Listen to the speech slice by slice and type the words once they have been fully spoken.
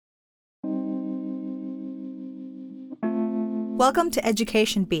Welcome to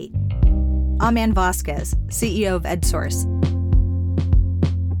Education Beat. I'm Ann Vasquez, CEO of EdSource.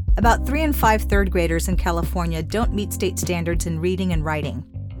 About 3 in 5 third graders in California don't meet state standards in reading and writing.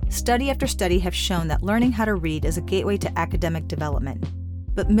 Study after study have shown that learning how to read is a gateway to academic development.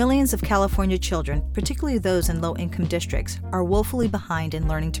 But millions of California children, particularly those in low-income districts, are woefully behind in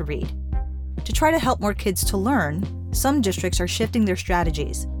learning to read. To try to help more kids to learn, some districts are shifting their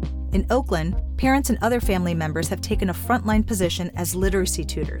strategies. In Oakland, parents and other family members have taken a frontline position as literacy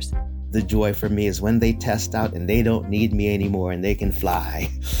tutors. The joy for me is when they test out and they don't need me anymore and they can fly.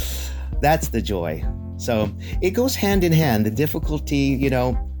 That's the joy. So it goes hand in hand, the difficulty,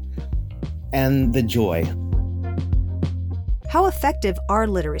 and the joy. How effective are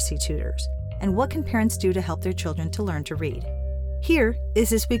literacy tutors? And what can parents do to help their children to learn to read? Here is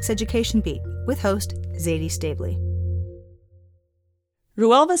this week's Education Beat with host Zadie Stavely.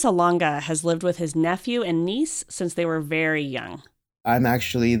 Ruelvis Alonga has lived with his nephew and niece since they were very young. I'm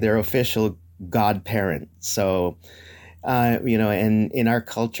actually their official godparent. So, and in our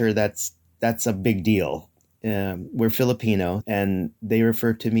culture, that's a big deal. We're Filipino, and they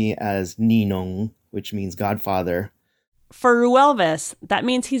refer to me as Ninong, which means godfather. For Ruelvis, that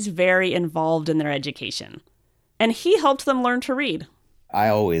means he's very involved in their education. And he helped them learn to read. I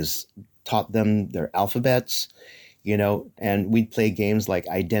always taught them their alphabets, and we'd play games like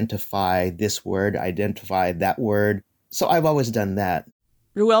identify this word, identify that word. So I've always done that.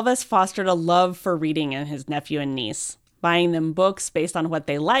 Ruelvis fostered a love for reading in his nephew and niece, buying them books based on what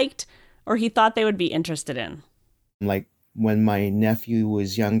they liked or he thought they would be interested in. Like when my nephew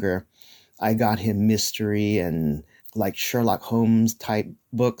was younger, I got him mystery and like Sherlock Holmes type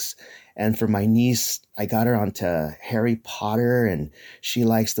books. And for my niece, I got her onto Harry Potter, and she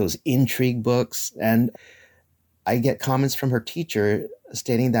likes those intrigue books. And I get comments from her teacher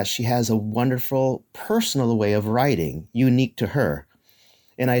stating that she has a wonderful personal way of writing, unique to her.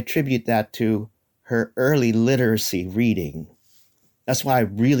 And I attribute that to her early literacy reading. That's why I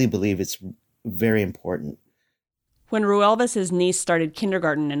really believe it's very important. When Ruelvis' niece started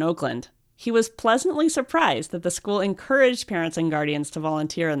kindergarten in Oakland, he was pleasantly surprised that the school encouraged parents and guardians to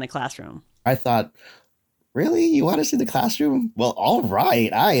volunteer in the classroom. I thought, really? You want us in the classroom? Well, all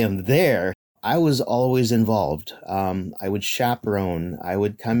right, I am there. I was always involved. I would chaperone. I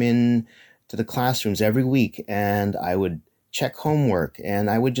would come in to the classrooms every week, and I would check homework, and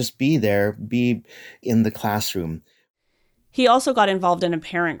I would just be there, be in the classroom. He also got involved in a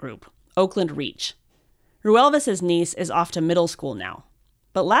parent group, Oakland Reach. Ruelvis' niece is off to middle school now.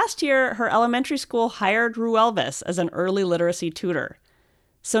 But last year, her elementary school hired Ruelvis as an early literacy tutor.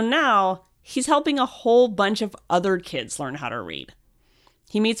 So now, he's helping a whole bunch of other kids learn how to read.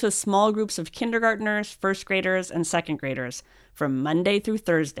 He meets with small groups of kindergartners, first graders, and second graders from Monday through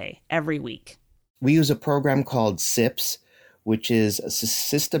Thursday every week. We use a program called SIPS, which is a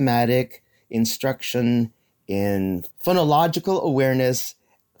systematic instruction in phonological awareness,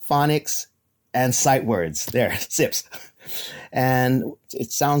 phonics, and sight words. There, SIPS. And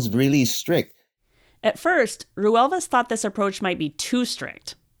it sounds really strict. At first, Ruelvis thought this approach might be too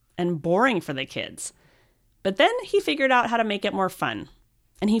strict and boring for the kids. But then he figured out how to make it more fun.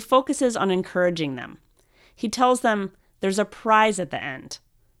 And he focuses on encouraging them. He tells them there's a prize at the end.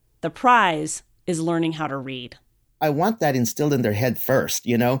 The prize is learning how to read. I want that instilled in their head first,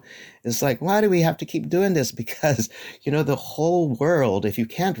 It's like, why do we have to keep doing this? Because, the whole world, if you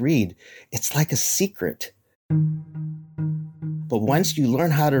can't read, it's like a secret. But once you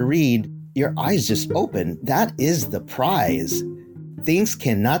learn how to read, your eyes just open. That is the prize. Things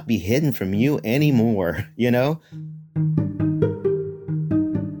cannot be hidden from you anymore,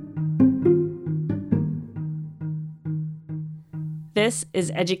 This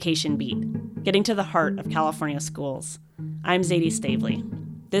is Education Beat, getting to the heart of California schools. I'm Zadie Stavely.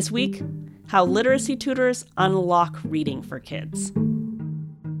 This week, how literacy tutors unlock reading for kids.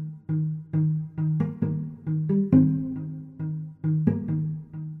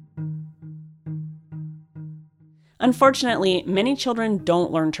 Unfortunately, many children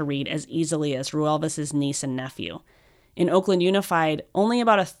don't learn to read as easily as Ruelvis' niece and nephew. In Oakland Unified, only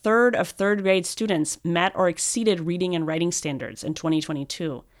about a third of third grade students met or exceeded reading and writing standards in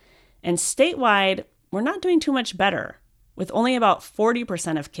 2022. And statewide, we're not doing too much better, with only about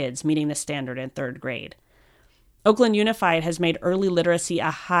 40% of kids meeting the standard in third grade. Oakland Unified has made early literacy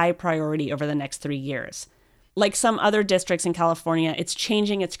a high priority over the next 3 years. Like some other districts in California, it's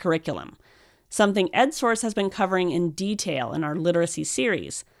changing its curriculum, something EdSource has been covering in detail in our literacy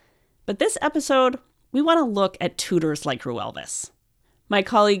series. But this episode, we want to look at tutors like Ruelvis. My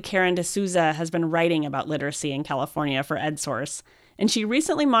colleague Karen D'Souza has been writing about literacy in California for EdSource, and she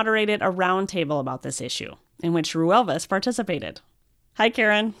recently moderated a roundtable about this issue in which Ruelvis participated. Hi,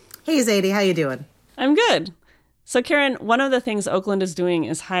 Karen. Hey, Zadie. How you doing? I'm good. So, Karen, one of the things Oakland is doing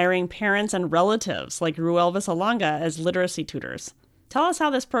is hiring parents and relatives like Ruelvis Alanga as literacy tutors. Tell us how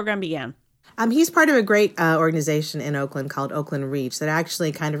this program began. He's part of a great organization in Oakland called Oakland Reach that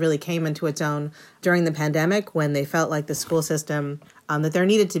actually kind of really came into its own during the pandemic when they felt like the school system, that there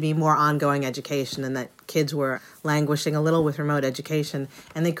needed to be more ongoing education and that kids were languishing a little with remote education.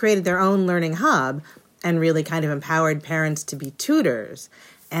 And they created their own learning hub and really kind of empowered parents to be tutors.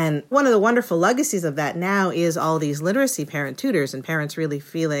 And one of the wonderful legacies of that now is all these literacy parent tutors and parents really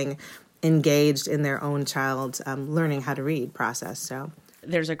feeling engaged in their own child's learning how to read process. So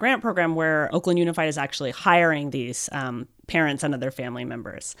there's a grant program where Oakland Unified is actually hiring these parents and other family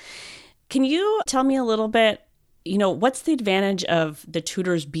members. Can you tell me a little bit, what's the advantage of the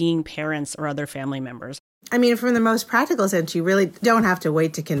tutors being parents or other family members? I mean, from the most practical sense, you really don't have to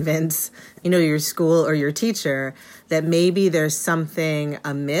wait to convince, your school or your teacher that maybe there's something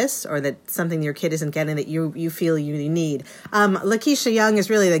amiss or that something your kid isn't getting that you feel you need. Lakeisha Young is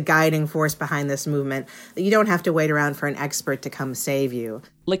really the guiding force behind this movement, that you don't have to wait around for an expert to come save you.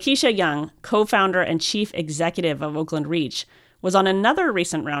 Lakeisha Young, co-founder and chief executive of Oakland Reach, was on another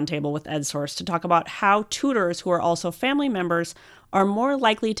recent roundtable with EdSource to talk about how tutors who are also family members are more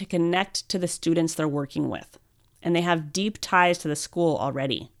likely to connect to the students they're working with, and they have deep ties to the school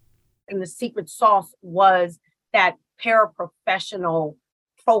already. And the secret sauce was that paraprofessional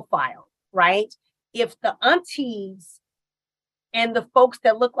profile, right? If the aunties and the folks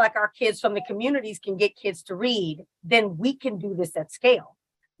that look like our kids from the communities can get kids to read, then we can do this at scale.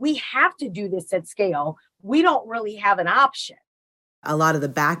 We have to do this at scale. We don't really have an option. A lot of the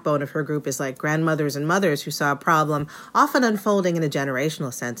backbone of her group is like grandmothers and mothers who saw a problem often unfolding in a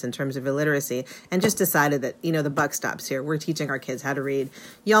generational sense in terms of illiteracy and just decided that, the buck stops here. We're teaching our kids how to read.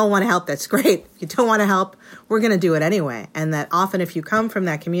 Y'all want to help, that's great. If you don't want to help, we're going to do it anyway. And that often if you come from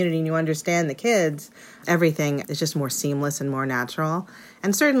that community and you understand the kids, everything is just more seamless and more natural.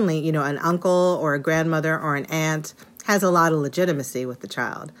 And certainly, an uncle or a grandmother or an aunt has a lot of legitimacy with the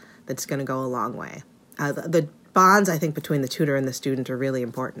child that's going to go a long way. The bonds, I think, between the tutor and the student are really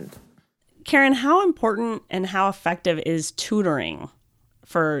important. Karen, how important and how effective is tutoring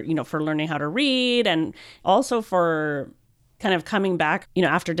for learning how to read and also for kind of coming back,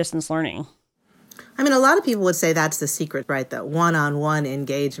 after distance learning? I mean, a lot of people would say that's the secret, right? That one-on-one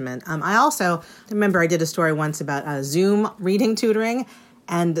engagement. I also remember I did a story once about Zoom reading tutoring.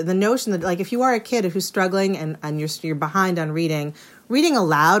 And the notion that, if you are a kid who's struggling and you're behind on reading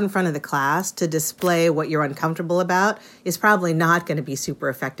aloud in front of the class to display what you're uncomfortable about is probably not going to be super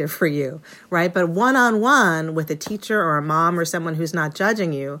effective for you, right? But one-on-one with a teacher or a mom or someone who's not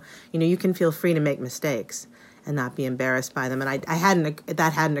judging you, you can feel free to make mistakes and not be embarrassed by them. And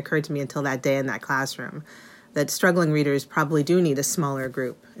that hadn't occurred to me until that day in that classroom, that struggling readers probably do need a smaller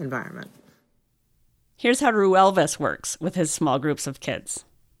group environment. Here's how Ruelvis works with his small groups of kids.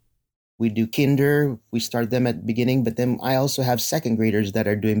 We do kinder, we start them at the beginning, but then I also have second graders that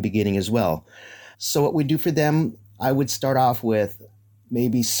are doing beginning as well. So what we do for them, I would start off with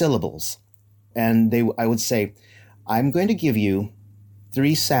maybe syllables. And I would say, I'm going to give you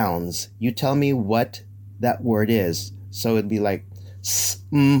 3 sounds. You tell me what that word is. So it'd be like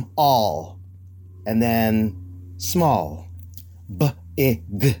all, and then small,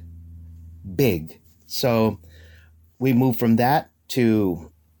 b-i-g, big. So we move from that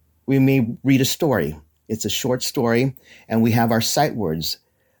to, we may read a story. It's a short story, and we have our sight words.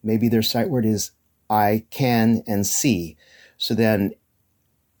 Maybe their sight word is I, can, and see. So then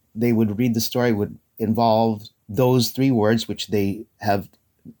they would read the story, would involve those 3 words, which they have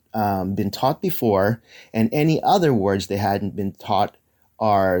been taught before, and any other words they hadn't been taught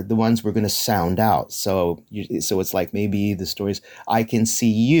are the ones we're going to sound out. So it's like maybe the stories, I can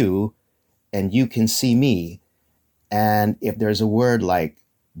see you, and you can see me. And if there's a word like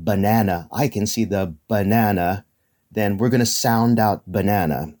banana, I can see the banana, then we're going to sound out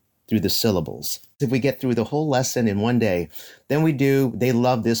banana through the syllables. If we get through the whole lesson in one day, then they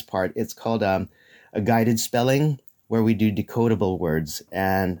love this part. It's called a guided spelling, where we do decodable words.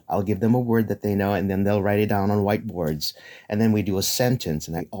 And I'll give them a word that they know, and then they'll write it down on whiteboards. And then we do a sentence.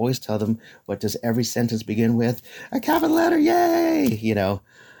 And I always tell them, what does every sentence begin with? A capital letter, yay!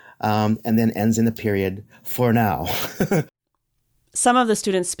 And then ends in a period, for now. Some of the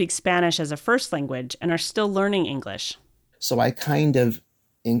students speak Spanish as a first language and are still learning English. So I kind of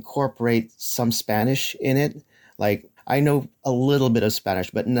incorporate some Spanish in it. Like, I know a little bit of Spanish,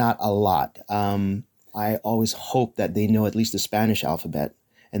 but not a lot. I always hope that they know at least the Spanish alphabet.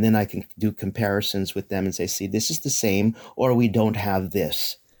 And then I can do comparisons with them and say, see, this is the same, or we don't have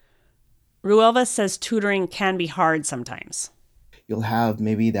this. Ruelvis says tutoring can be hard sometimes. You'll have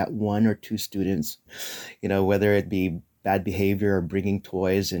maybe that one or two students, whether it be bad behavior or bringing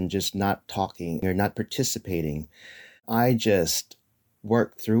toys and just not talking or not participating. I just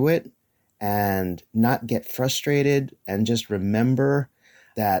work through it and not get frustrated and just remember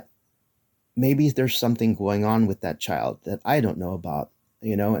that maybe there's something going on with that child that I don't know about,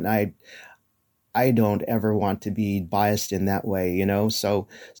 and I don't ever want to be biased in that way, so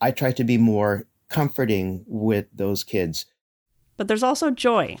I try to be more comforting with those kids. But there's also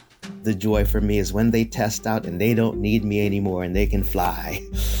joy. The joy for me is when they test out and they don't need me anymore and they can fly.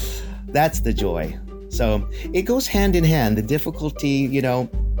 That's the joy. So it goes hand in hand, the difficulty,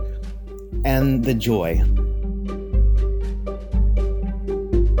 and the joy.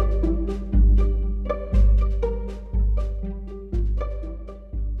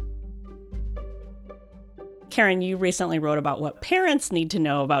 Karen, you recently wrote about what parents need to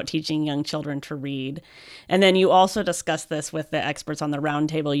know about teaching young children to read. And then you also discussed this with the experts on the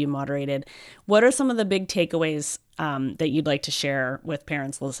roundtable you moderated. What are some of the big takeaways that you'd like to share with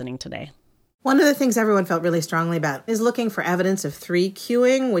parents listening today? One of the things everyone felt really strongly about is looking for evidence of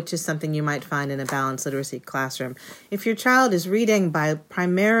 3Qing, which is something you might find in a balanced literacy classroom. If your child is reading by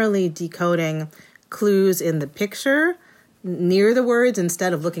primarily decoding clues in the picture near the words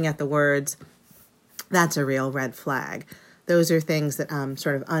instead of looking at the words, that's a real red flag. Those are things that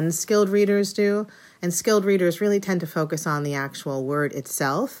sort of unskilled readers do. And skilled readers really tend to focus on the actual word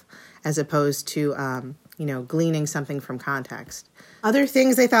itself as opposed to, gleaning something from context. Other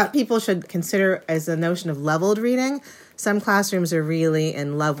things they thought people should consider is the notion of leveled reading. Some classrooms are really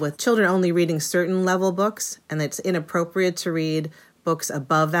in love with children only reading certain level books, and it's inappropriate to read books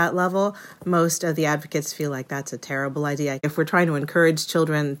above that level. Most of the advocates feel like that's a terrible idea. If we're trying to encourage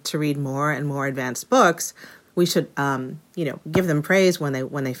children to read more and more advanced books, we should, give them praise when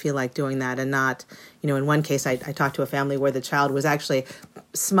they feel like doing that, and not, in one case, I talked to a family where the child was actually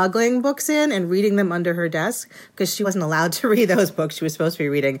smuggling books in and reading them under her desk because she wasn't allowed to read those books. She was supposed to be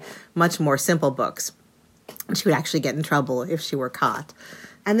reading much more simple books. And she would actually get in trouble if she were caught.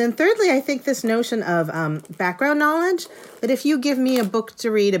 And then thirdly, I think this notion of background knowledge, that if you give me a book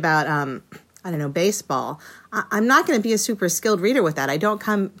to read about, baseball, I'm not going to be a super skilled reader with that. I don't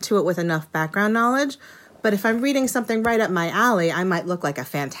come to it with enough background knowledge. But if I'm reading something right up my alley, I might look like a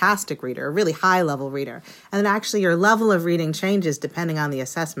fantastic reader, a really high-level reader. And then actually your level of reading changes depending on the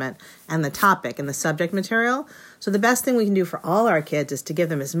assessment and the topic and the subject material. So the best thing we can do for all our kids is to give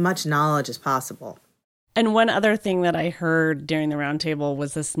them as much knowledge as possible. And one other thing that I heard during the roundtable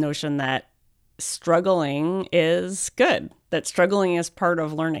was this notion that struggling is good, that struggling is part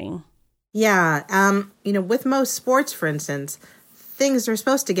of learning. Yeah. With most sports, for instance, things are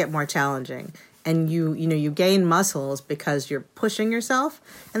supposed to get more challenging. And you gain muscles because you're pushing yourself.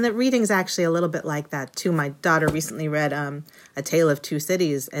 And that reading is actually a little bit like that, too. My daughter recently read A Tale of Two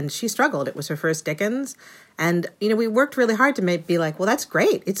Cities, and she struggled. It was her first Dickens. And, we worked really hard to be like, well, that's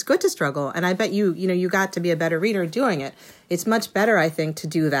great. It's good to struggle. And I bet you got to be a better reader doing it. It's much better, I think, to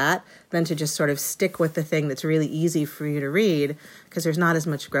do that than to just sort of stick with the thing that's really easy for you to read because there's not as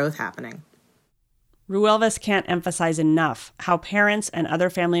much growth happening. Ruelvis can't emphasize enough how parents and other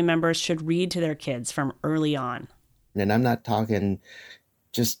family members should read to their kids from early on. And I'm not talking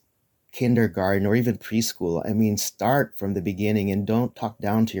just kindergarten or even preschool. I mean, start from the beginning and don't talk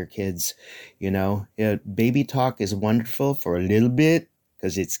down to your kids. Baby talk is wonderful for a little bit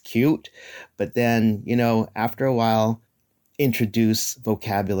because it's cute. But then, after a while, introduce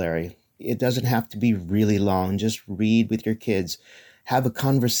vocabulary. It doesn't have to be really long. Just read with your kids. Have a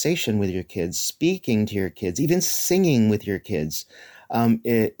conversation with your kids, speaking to your kids, even singing with your kids.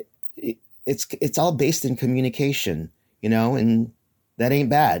 It's all based in communication, and that ain't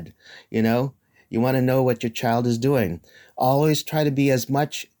bad. You want to know what your child is doing. Always try to be as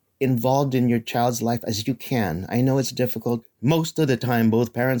much involved in your child's life as you can. I know it's difficult. Most of the time,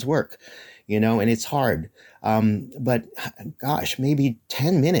 both parents work, and it's hard. But gosh, maybe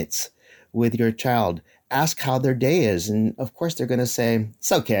 10 minutes with your child. Ask how their day is. And of course, they're going to say,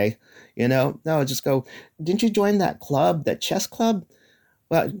 it's okay. No, just go, didn't you join that club, that chess club?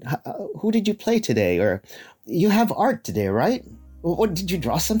 Well, who did you play today? Or you have art today, right? What, did you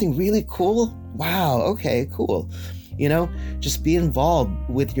draw something really cool? Wow. Okay, cool. Just be involved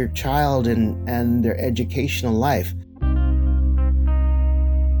with your child and their educational life.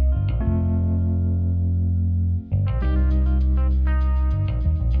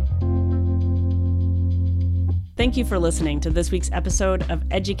 Thank you for listening to this week's episode of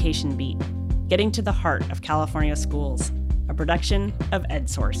Education Beat, Getting to the Heart of California Schools, a production of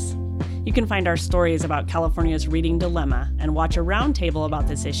EdSource. You can find our stories about California's reading dilemma and watch a roundtable about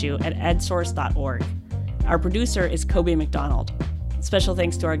this issue at edsource.org. Our producer is Kobe McDonald. Special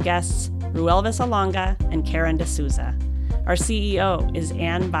thanks to our guests, Ruelvis Alonga and Karen D'Souza. Our CEO is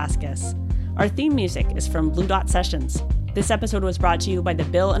Ann Vasquez. Our theme music is from Blue Dot Sessions. This episode was brought to you by the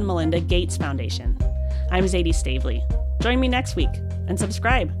Bill and Melinda Gates Foundation. I'm Zadie Stavely. Join me next week and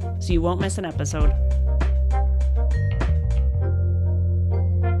subscribe so you won't miss an episode.